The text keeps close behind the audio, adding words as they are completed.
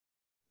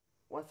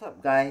What's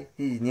up guys,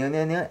 this is Neil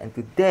and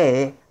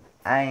today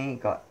I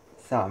got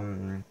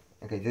some,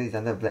 okay, this is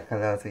under black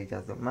color so you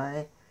just don't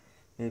mind.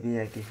 Maybe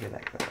I give you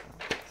like a,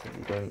 so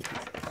you don't need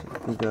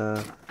this figure,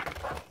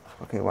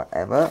 okay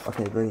whatever,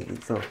 okay you don't need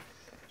it. So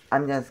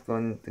I'm just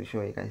going to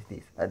show you guys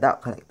this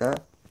adult collector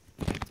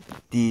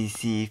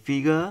DC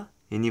figure.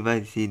 You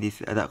never see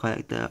this adult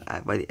collector,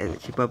 I bought it at a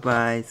cheaper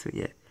price, so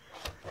yeah.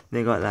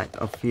 They got like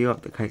a few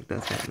of the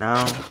characters right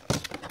now.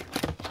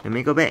 Let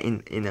me go back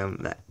in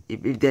like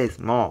if there is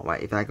more,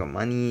 right? If I got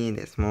money and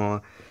there's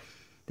more,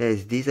 there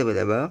is this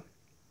available.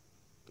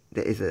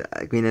 There is a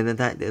Green Lantern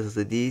type. There's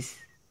also this.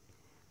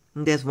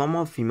 And there's one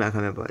more female. I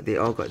can't remember. They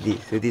all got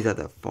this. So these are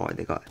the 4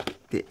 they got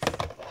this.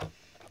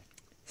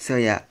 So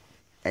yeah,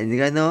 and you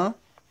guys know.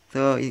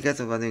 So you guys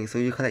are wondering. So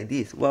you collect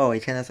this? Wow,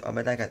 it channels all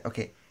my guys.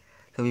 Okay.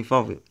 So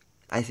before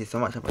I say so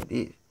much about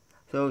this.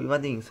 So you're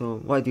wondering. So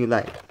what do you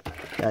like?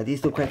 Yeah,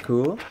 these look quite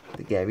cool.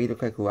 The Gary look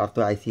quite cool.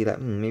 After I see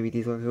that, maybe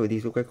these look cool.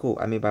 These look quite cool.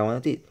 I may buy one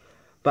of these.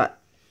 But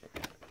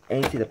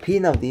and you see the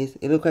pin of this,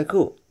 it look quite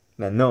cool.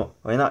 But no,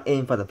 we're not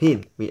aiming for the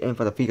pin. We aim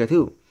for the figure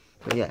too.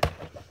 So yeah,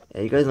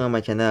 you guys know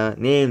my channel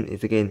name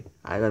is again.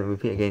 I gotta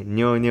repeat again.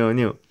 No.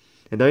 You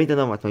don't need to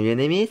know what my real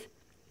name is.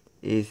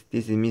 This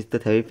is Mr.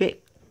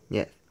 Terrific.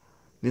 Yes,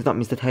 this is not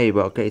Mr.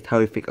 Terrible. Okay, it's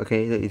Terrific.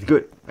 Okay, so it's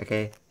good.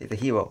 Okay, it's a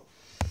hero.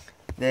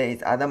 There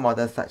is other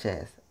models such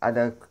as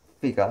other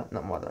figure,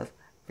 not models.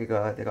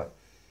 Figure they got.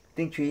 I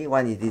think 3.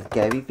 One is this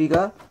Gary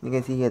figure. You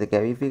can see here the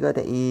Gary figure.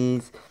 There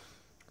is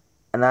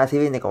another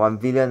series. They got 1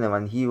 villain and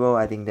 1 hero.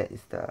 I think that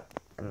is the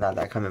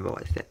another. I can't remember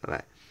what is that.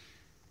 Alright.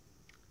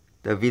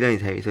 The villain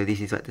is Harry. So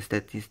this is what the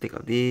statistic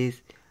of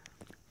this.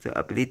 So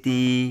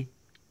ability.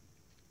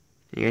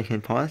 You guys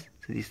can pause.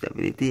 So this is the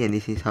ability and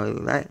this is how it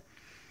looks like.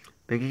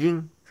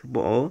 Packaging super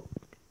old.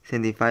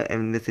 75th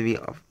anniversary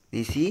of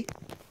DC.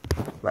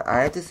 But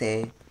I have to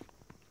say,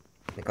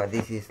 because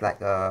this is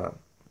like a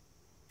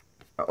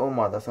old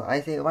model, so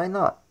I say why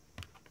not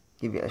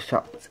give it a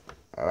shot.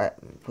 Alright,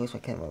 push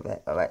my camera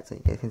back. Alright, so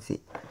you guys can see.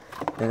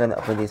 I'm gonna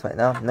open this right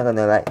now. I'm not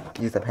gonna like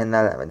use the pen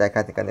now, like that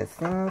kind gonna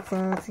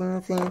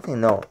sing.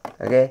 No,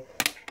 okay.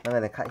 I'm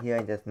gonna cut here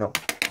and just no.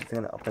 I'm just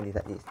gonna open this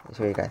like this. I'll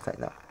show you guys right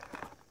now.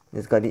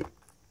 Just got it.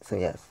 So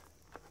yes.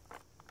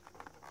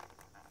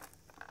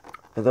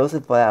 For those who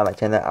follow on my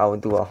channel, I will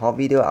do a haul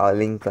video. I'll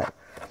link like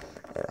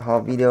a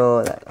haul video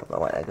like about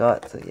what I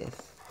got. So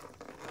yes.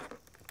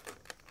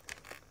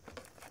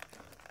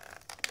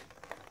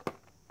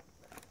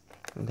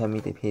 Don't tell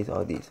me to paste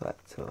all this, right?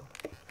 So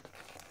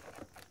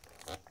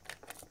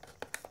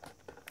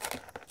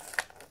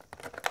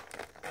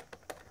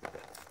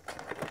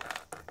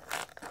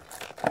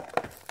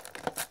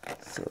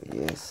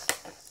yes,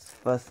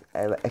 first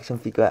ever action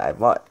figure I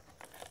bought.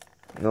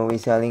 No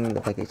reselling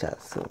the package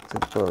art. So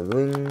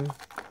following.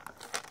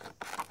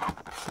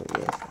 So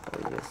yes,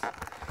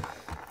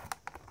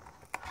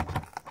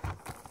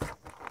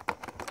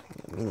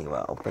 meaning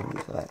while open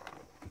this, right?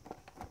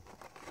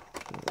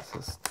 So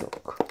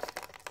stock.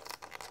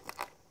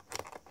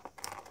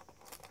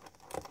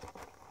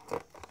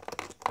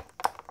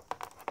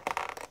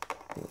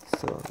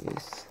 So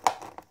yes.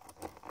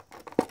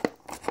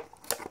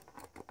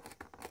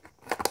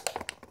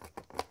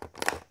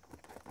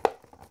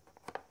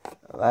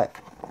 Alright.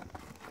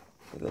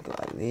 We go to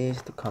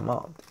unleash to come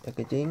out the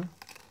packaging.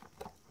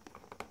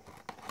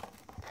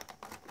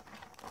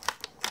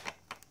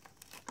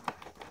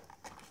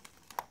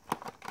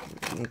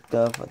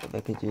 Glitter for the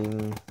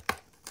packaging.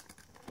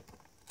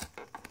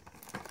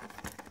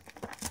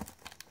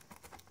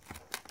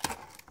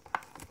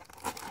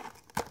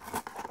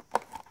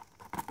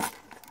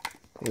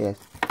 Yes,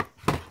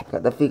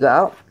 got the figure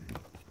out.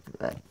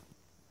 Right.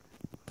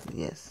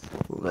 Yes,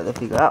 we got the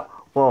figure out.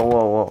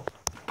 Whoa.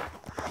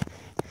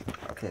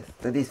 Okay,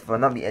 so this will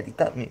not be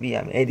edited. Maybe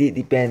I'm edit,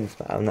 depends,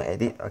 but I'll not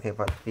edit. Okay,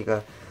 for the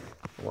figure,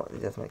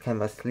 just my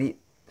camera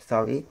sleep.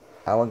 Sorry,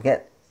 I'll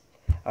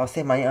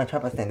save money on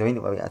 12%. Don't need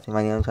to worry, I'll save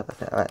money on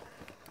 12%. Alright,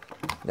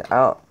 the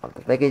out of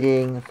the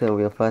packaging. So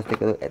we'll first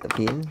take a look at the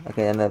pin.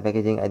 Okay, and the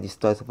packaging, I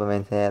destroy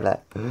Superman's hair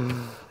like.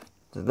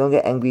 So don't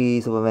get angry,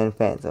 Superman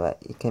fans, alright?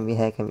 It can be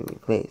hair, can be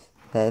replaced.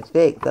 That's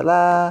fake,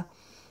 ta-la!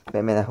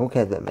 Batman, who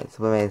cares Batman?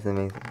 Superman is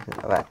amazing,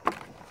 alright.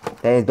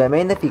 There is Batman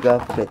in the figure,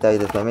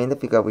 there's Batman in the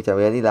figure, which I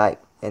really like.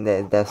 And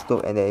there's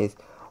Deathstroke, and there is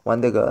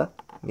Wonder Girl.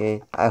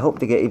 Okay, I hope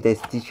to get, if there's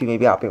T3,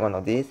 maybe I'll pick one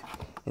of these.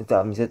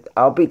 Instead of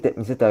I'll pick the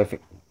Mr.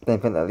 Terrific,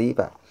 definitely,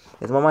 but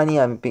there's more money,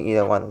 I'll pick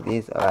either one of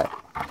these, alright.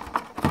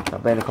 I'm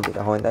planning to complete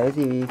the whole entire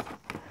series.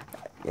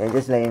 Yeah,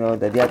 just let you know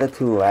that the other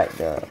 2, right?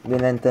 The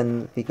Green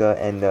Lantern figure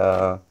and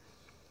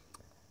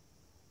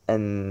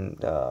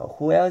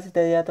who else is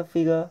the other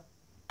figure?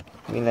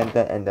 Green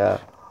Lantern and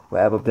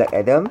whatever Black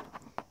Adam.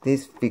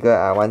 This figure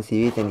are one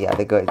series and the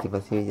other girl is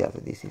different series. Yeah, so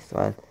this is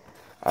one.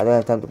 I don't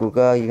have time to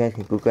Google. You guys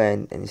can Google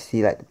and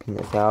see like the pin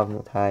yourself.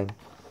 No time.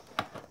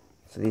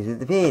 So this is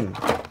the pin.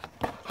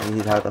 And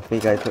this is how the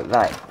figure look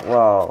like.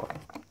 Wow.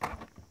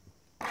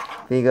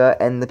 Figure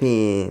and the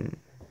pin.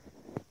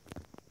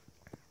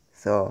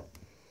 So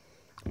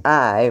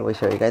I will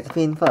show you guys the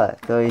pin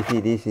first. So you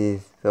see this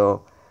is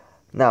so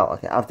Now,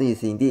 okay, after you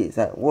see this,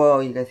 like,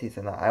 whoa, you guys see,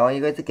 so now I want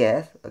you guys to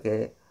guess,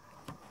 okay?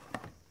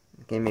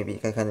 Okay, maybe you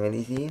guys can't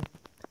really see.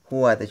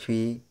 Who are the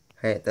three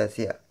characters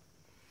here?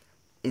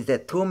 Is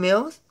that two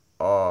males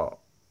or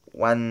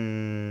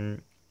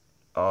one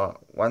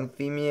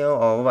female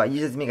or what? You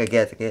just make a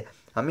guess, okay?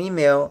 How many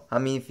male, how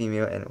many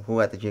female, and who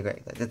are the three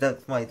characters? Just a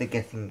small little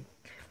guessing.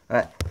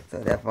 Alright, so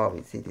therefore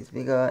we see this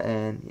figure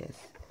and yes.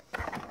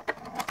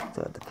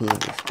 So the pin is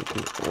the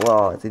pin.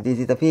 Wow, so this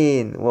is the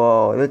pin.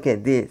 Wow, look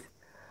at this.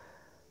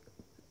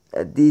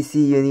 A DC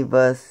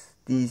Universe,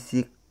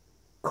 DC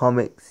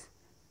Comics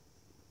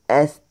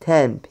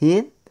S10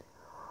 pin.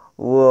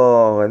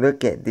 Whoa,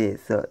 look at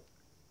this. So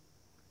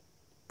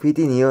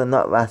pretty new,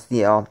 not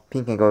rusty at all.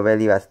 Pin can go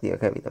very rusty,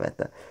 okay, with the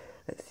metal.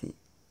 Let's see.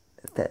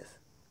 Let's test.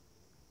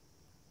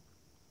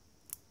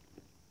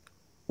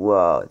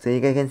 Wow, so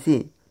you guys can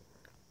see.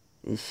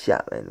 It's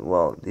sharp and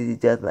wow, this is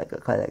just like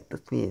a collector's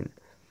pin.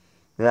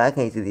 Well, I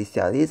can easily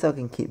sell this, so I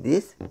can keep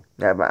this.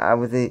 Yeah, but I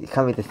would say it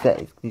comes with a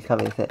set. This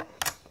comes with a set.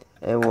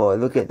 And whoa,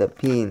 look at the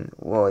pin.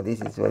 Whoa,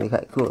 this is really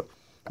quite cool.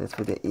 Let's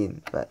put it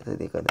in. Right, so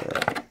they're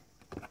gonna.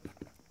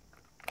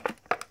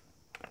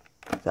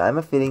 So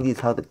I'm feeling this is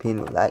how the pin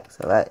looks like.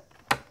 So right,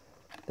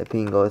 the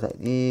pin goes like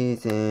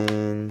this,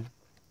 and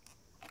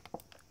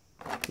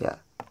yeah.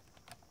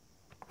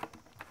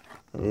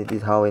 And this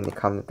is how when it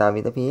comes down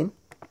with the pin.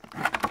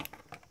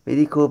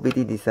 Pretty cool,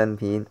 pretty decent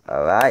pin.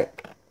 Alright.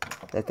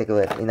 Let's take a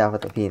look. Enough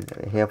of the pin.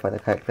 We're here for the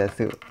character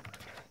suit.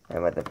 And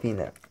about the pin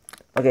now.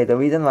 Okay, the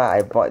reason why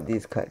I bought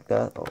this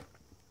character. Oh.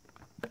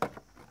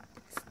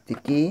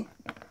 Sticky.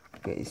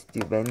 Okay, it's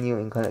still brand new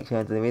in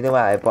collection. So the reason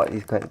why I bought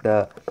this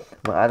character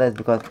among others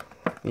because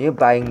when you're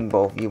buying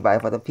both, you buy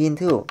for the pin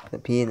too. The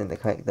pin and the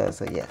character,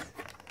 so yes.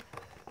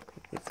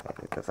 Let's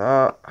find this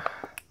out.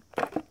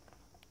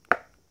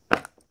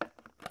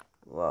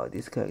 Wow,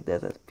 these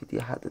characters are pretty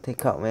hard to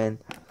take out, man.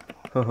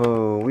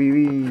 Oh,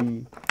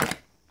 wee.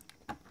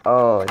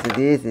 Oh, so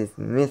this is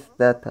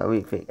Mr.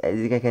 Terrific, as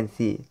you guys can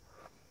see.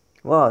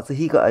 Wow, so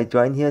he got a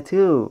joint here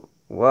too.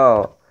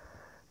 Wow.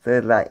 So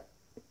it's like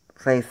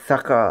play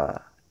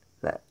soccer.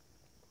 Like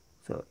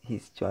so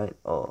his joint,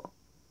 oh.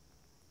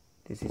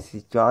 This is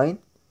his joint.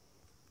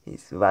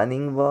 He's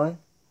running boy.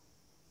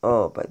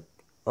 Oh, but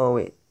oh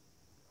wait.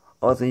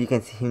 Also you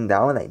can see him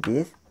down like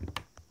this.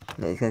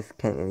 You guys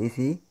can't really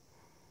see.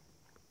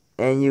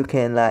 And you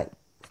can like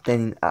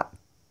standing up.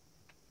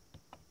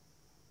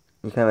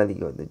 You can't really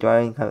go the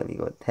joint, can't really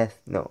go test,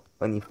 no,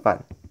 only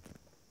fun.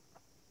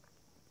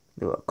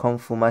 Do a Kung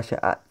Fu martial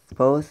arts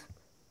pose.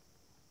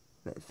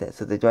 That's that.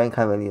 So the joint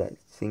can't really like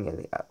swing your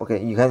leg up.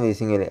 Okay, you can't really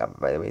swing your leg up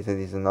by the way, so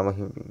this is a normal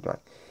human being joint.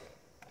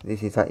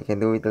 This is what you can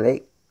do with the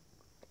leg.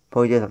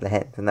 Poses of the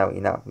hand. So now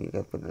enough, you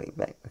can put the leg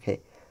back. Okay.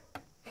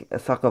 Kick a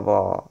soccer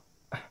ball.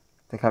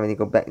 So can't really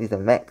go back, this is the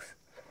max.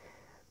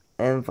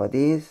 And for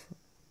this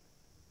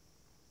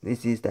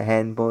is the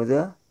hand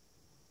poser.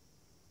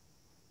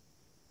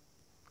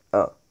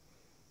 Oh,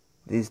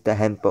 this is the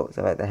hand pose.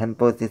 Alright, the hand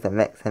pose is the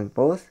max hand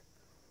pose.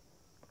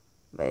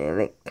 But your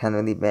leg can't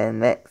really bend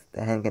max.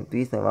 The hand can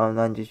twist around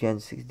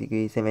 160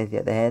 degrees, same as the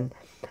other hand.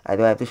 I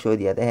don't have to show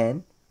the other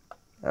hand.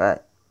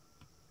 Alright.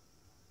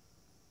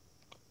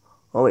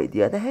 Oh wait,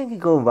 the other hand can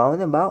go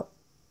round about.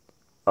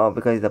 Oh,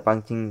 because it's a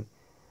punching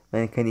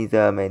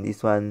mechanism, and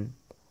this one.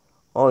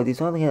 Oh, this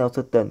one can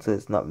also turn, so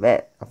it's not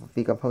bad of a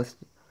figure pose.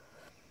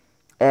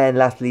 And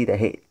lastly, the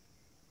head.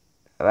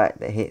 Alright,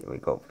 the head we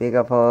go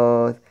figure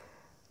pose.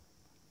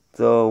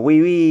 So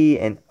wee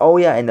and oh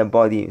yeah, and the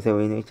body. So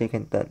we actually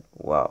can turn.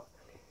 Wow.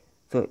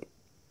 So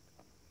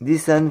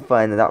this one for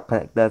an adult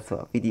collector.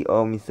 So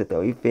video Mr.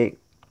 Terrific.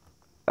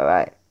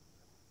 Alright.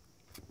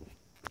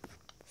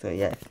 So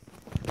yes.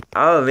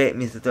 I'll rate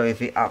Mr.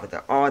 Terrific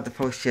after all the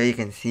posture you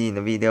can see in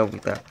the video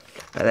with the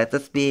letter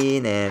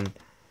spin, and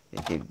we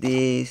give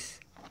this.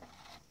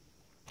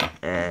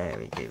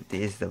 And we give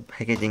this the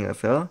packaging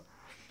also.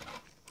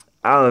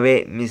 I'll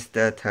rate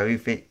Mr.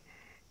 Terrific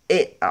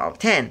 8 out of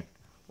 10.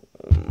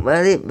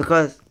 Well,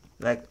 because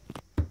like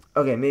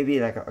okay, maybe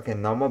like okay,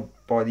 normal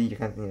body you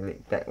can't think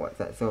like backwards,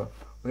 right? So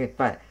okay,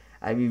 fine.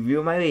 I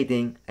review my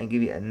rating and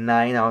give it a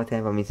 9 out of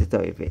 10 for Mr.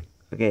 Terrific.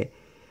 Okay,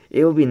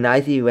 it would be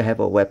nice if you have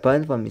a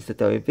weapon from Mr.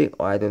 Terrific,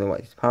 or I don't know what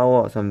his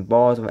power, or some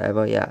balls, or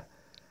whatever. Yeah,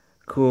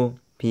 cool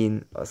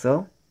pin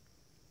also.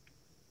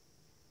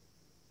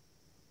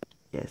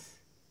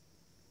 Yes.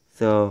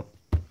 So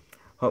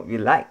hope you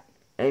like.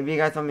 And if you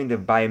guys want me to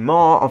buy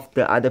more of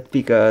the other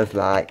figures,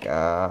 like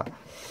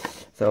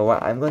so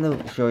what I'm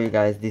gonna show you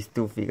guys these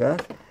two figures,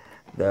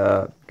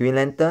 the Green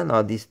Lantern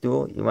or these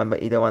two. You want to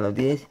buy either one of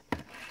these,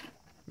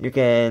 you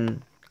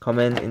can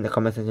comment in the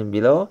comment section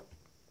below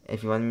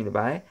if you want me to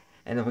buy.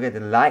 And don't forget to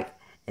like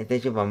and stay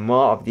tuned for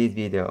more of this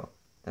video.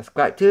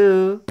 Subscribe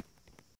too.